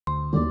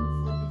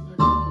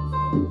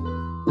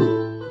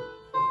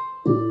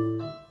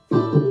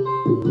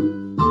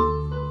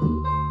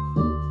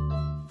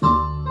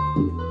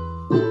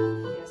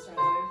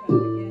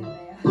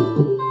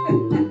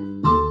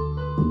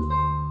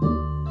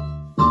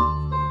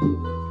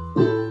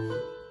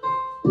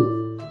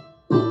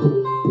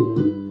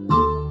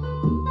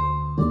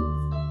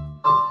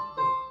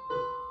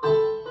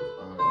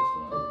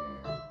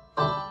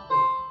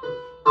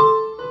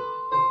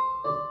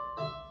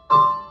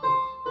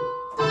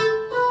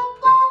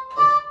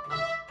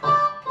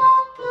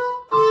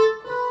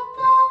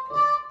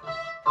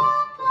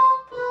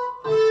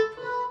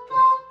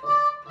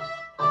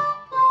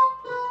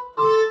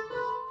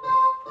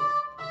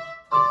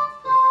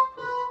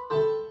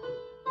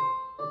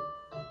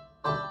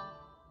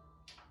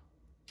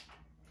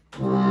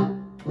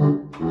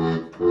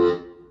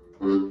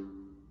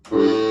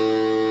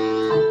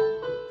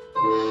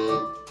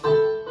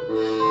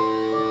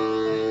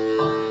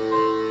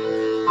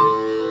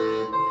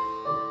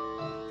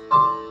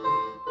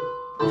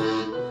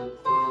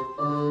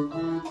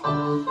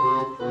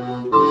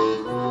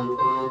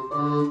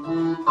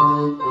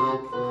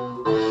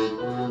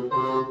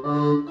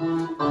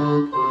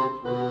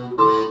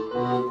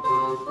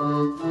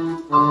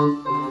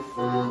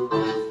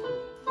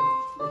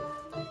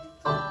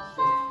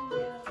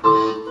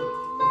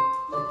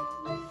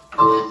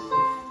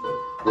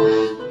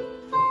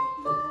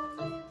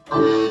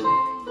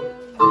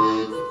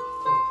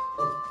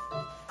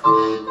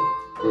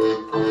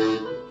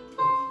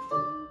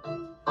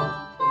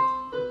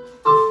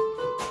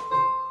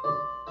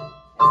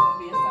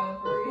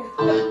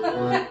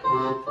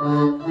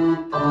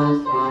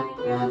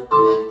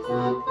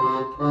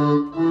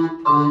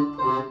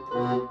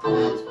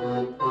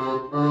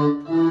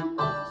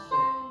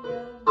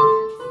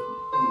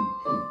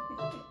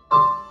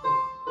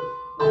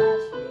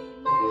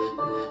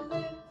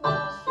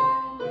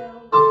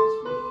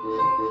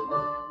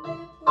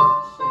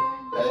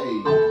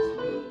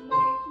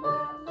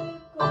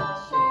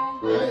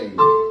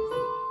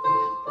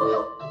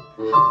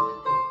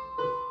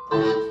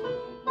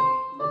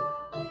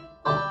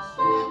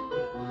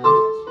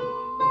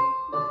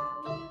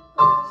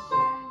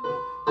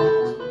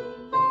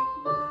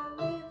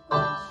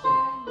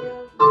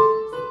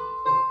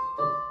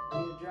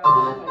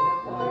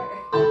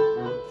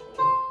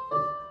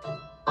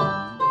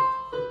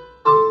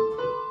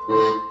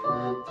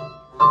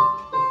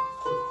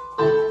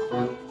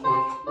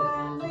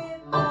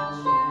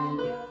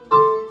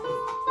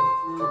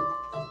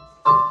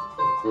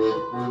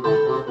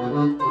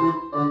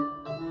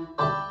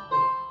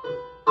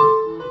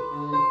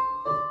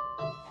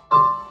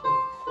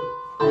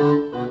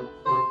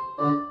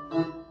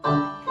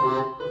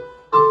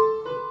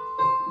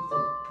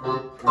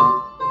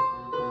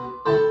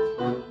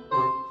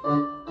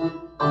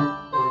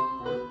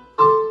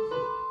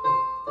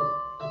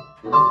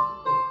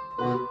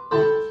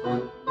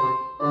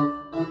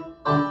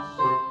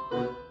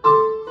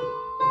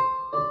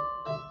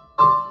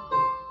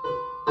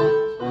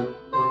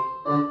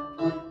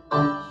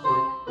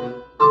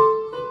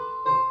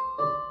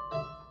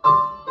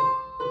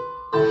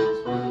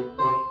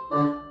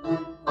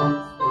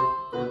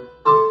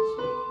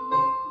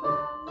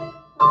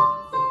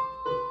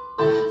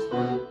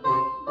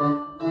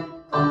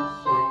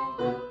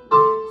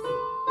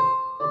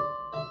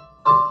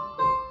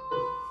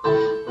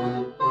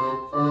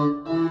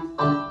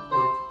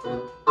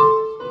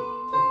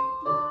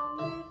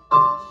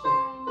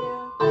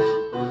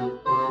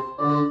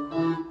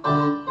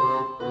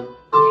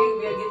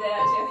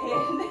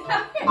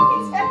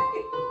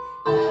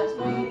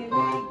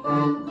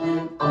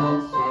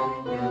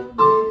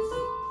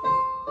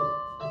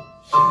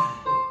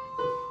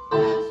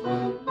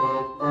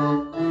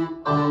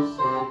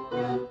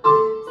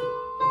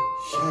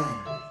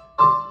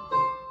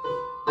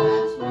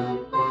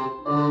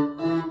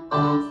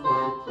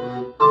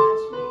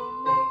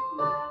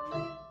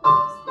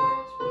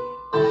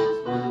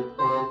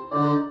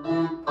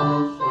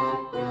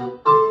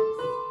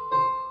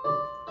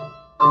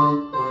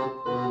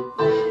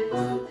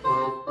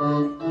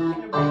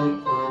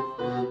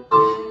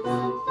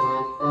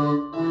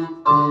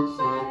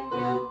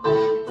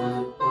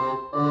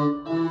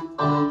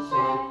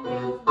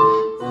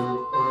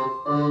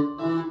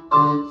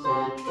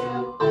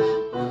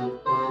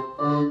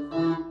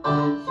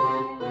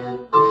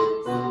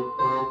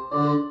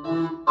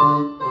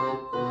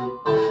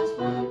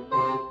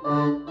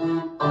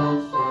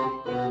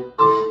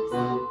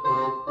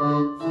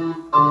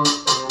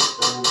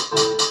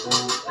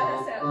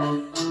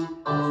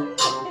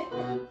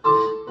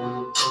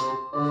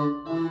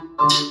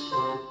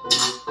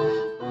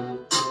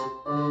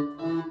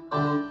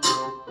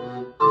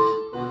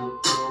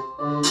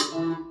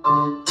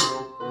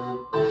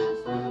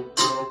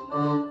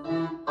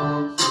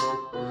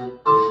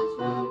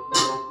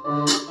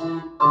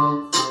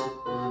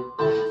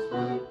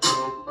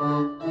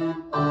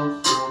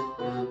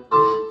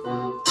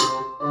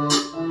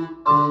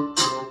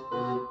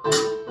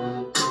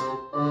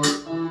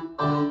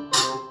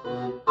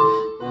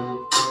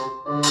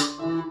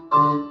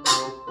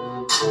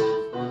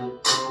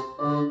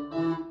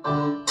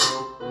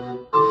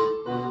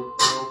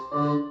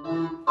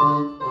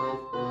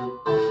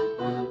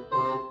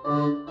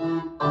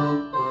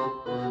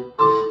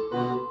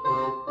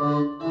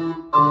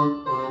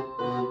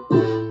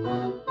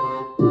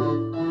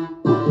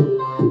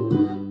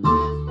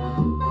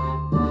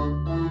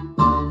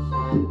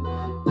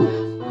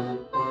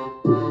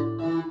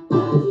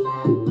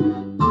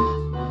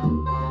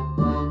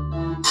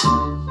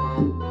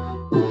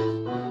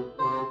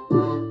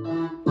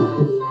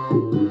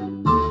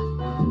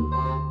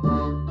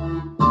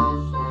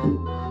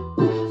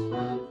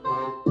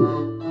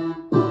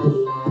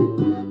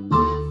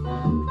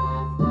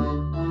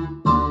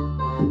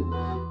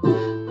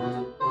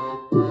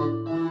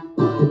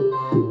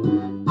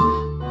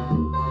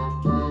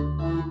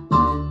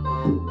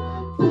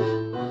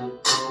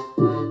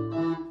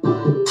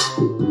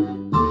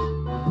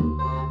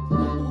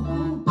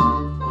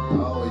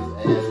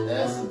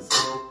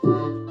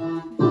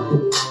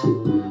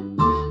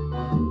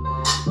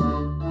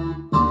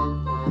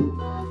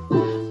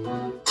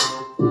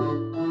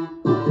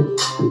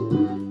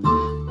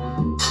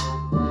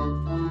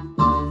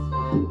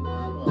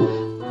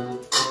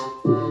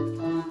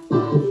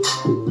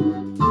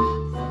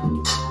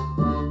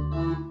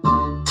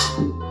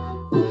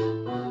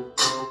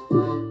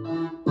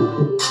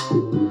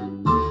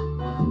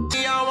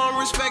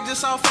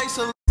just all face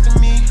a to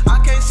me.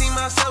 I can't see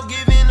myself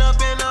giving up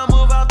and I'll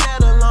move out that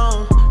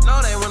alone.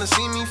 No, they wanna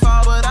see me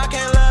fall, but I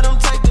can't let them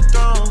take the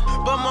throne.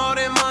 But more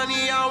than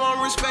money, I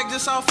want respect,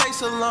 just all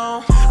face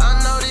alone.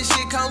 I know this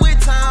shit come with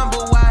time,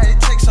 but why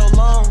it takes so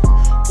long?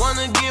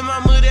 Wanna give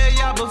my mother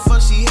y'all before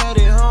she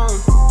headed home.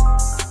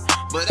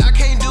 But I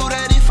can't do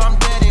that if I'm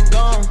dead and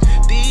gone.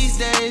 These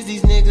days,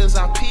 these niggas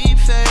are peep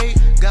fake.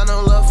 Got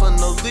no love for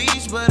no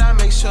leash, but I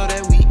make sure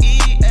that